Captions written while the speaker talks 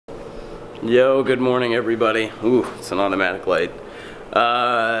Yo, good morning everybody. Ooh, it's an automatic light.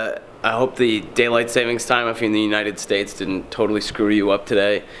 I hope the daylight savings time, if you're in the United States, didn't totally screw you up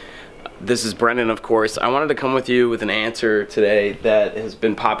today. This is Brendan, of course. I wanted to come with you with an answer today that has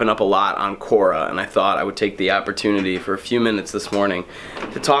been popping up a lot on Quora, and I thought I would take the opportunity for a few minutes this morning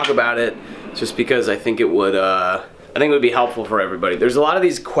to talk about it, just because I think it would be helpful for everybody. There's a lot of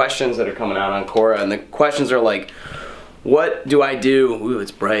these questions that are coming out on Quora, and the questions are like, what do I do? Ooh,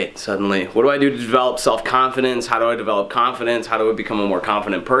 it's bright suddenly. What do I do to develop self-confidence? How do I develop confidence? How do I become a more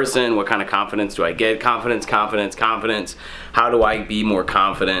confident person? What kind of confidence do I get? Confidence, confidence, confidence. How do I be more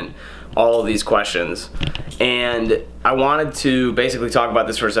confident? All of these questions. And I wanted to basically talk about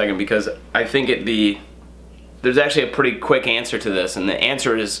this for a second because I think there's actually a pretty quick answer to this, and the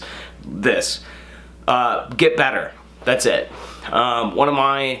answer is this. Get better. That's it. One of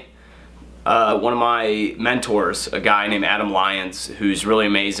my mentors, a guy named Lyons, who's really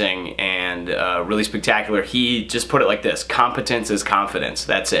amazing and really spectacular, he just put it like this: competence is confidence.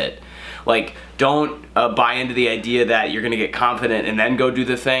 That's it. Like, don't buy into the idea that you're gonna get confident and then go do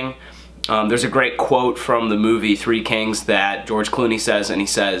the thing. There's a great quote from the movie Three Kings that George Clooney says, and he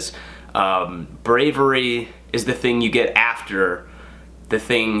says, bravery is the thing you get after the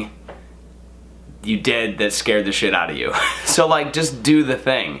thing you did that scared the shit out of you. So like, just do the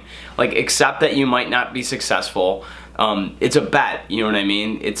thing. Like, accept that you might not be successful. It's a bet, you know what I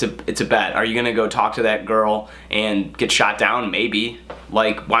mean? It's a bet. Are you gonna go talk to that girl and get shot down? Maybe.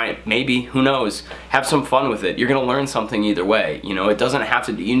 Like, why? Maybe. Who knows? Have some fun with it. You're gonna learn something either way. You know, it doesn't have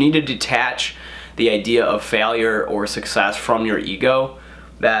to. You need to detach the idea of failure or success from your ego.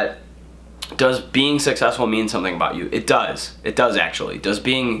 That does being successful mean something about you? It does. It does actually. Does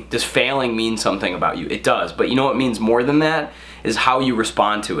failing mean something about you? It does. But you know what means more than that? Is how you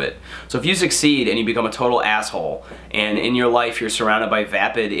respond to it. So if you succeed and you become a total asshole, and in your life you're surrounded by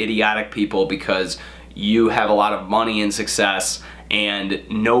vapid, idiotic people because you have a lot of money and success and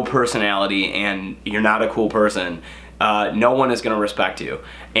no personality and you're not a cool person, no one is going to respect you.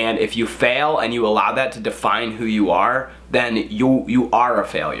 And if you fail and you allow that to define who you are, then you are a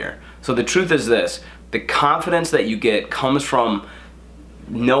failure. So the truth is this: the confidence that you get comes from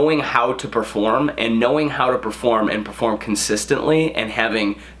knowing how to perform, and knowing how to perform and perform consistently, and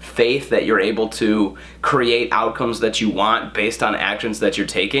having faith that you're able to create outcomes that you want based on actions that you're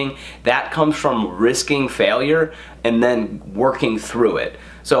taking. That comes from risking failure and then working through it.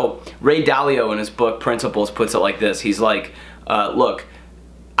 So Ray Dalio in his book Principles puts it like this. He's like, look,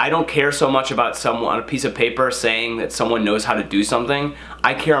 I don't care so much about someone on a piece of paper saying that someone knows how to do something.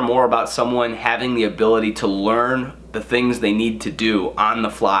 I care more about someone having the ability to learn the things they need to do on the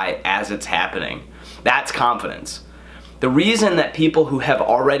fly as it's happening. That's confidence. The reason that people who have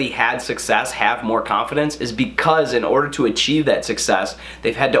already had success have more confidence is because in order to achieve that success,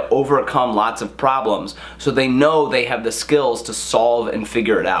 they've had to overcome lots of problems, so they know they have the skills to solve and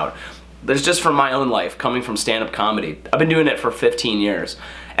figure it out. There's just from my own life, coming from stand-up comedy. I've been doing it for 15 years.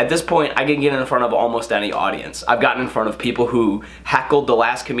 At this point, I can get in front of almost any audience. I've gotten in front of people who heckled the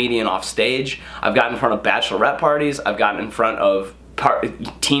last comedian off stage. I've gotten in front of bachelorette parties. I've gotten in front of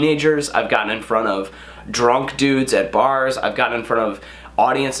teenagers. I've gotten in front of drunk dudes at bars. I've gotten in front of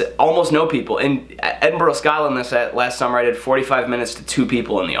audience that almost no people. In Edinburgh, Scotland, last summer, I did 45 minutes to 2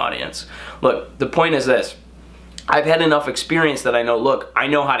 people in the audience. Look, the point is this: I've had enough experience that I know, look, I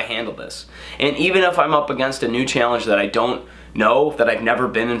know how to handle this. And even if I'm up against a new challenge that I don't know, that I've never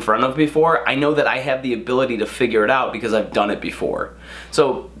been in front of before, I know that I have the ability to figure it out because I've done it before.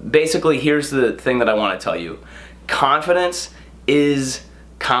 So basically, here's the thing that I want to tell you. Confidence is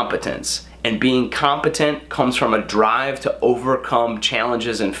competence. And being competent comes from a drive to overcome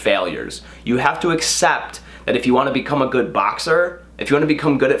challenges and failures. You have to accept that if you want to become a good boxer, if you want to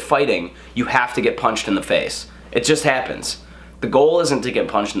become good at fighting, you have to get punched in the face. It just happens. The goal isn't to get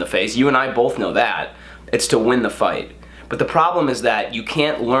punched in the face. You and I both know that. It's to win the fight. But the problem is that you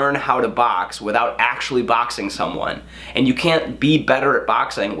can't learn how to box without actually boxing someone. And you can't be better at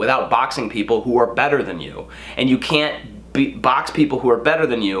boxing without boxing people who are better than you. And you can't box people who are better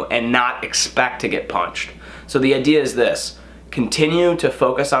than you and not expect to get punched. So the idea is this: continue to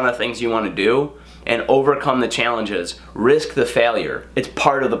focus on the things you want to do and overcome the challenges. Risk the failure. It's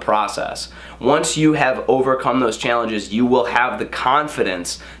part of the process. Once you have overcome those challenges, you will have the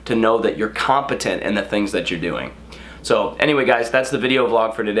confidence to know that you're competent in the things that you're doing. So anyway guys, that's the video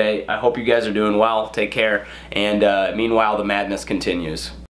vlog for today. I hope you guys are doing well. Take care, and meanwhile the madness continues.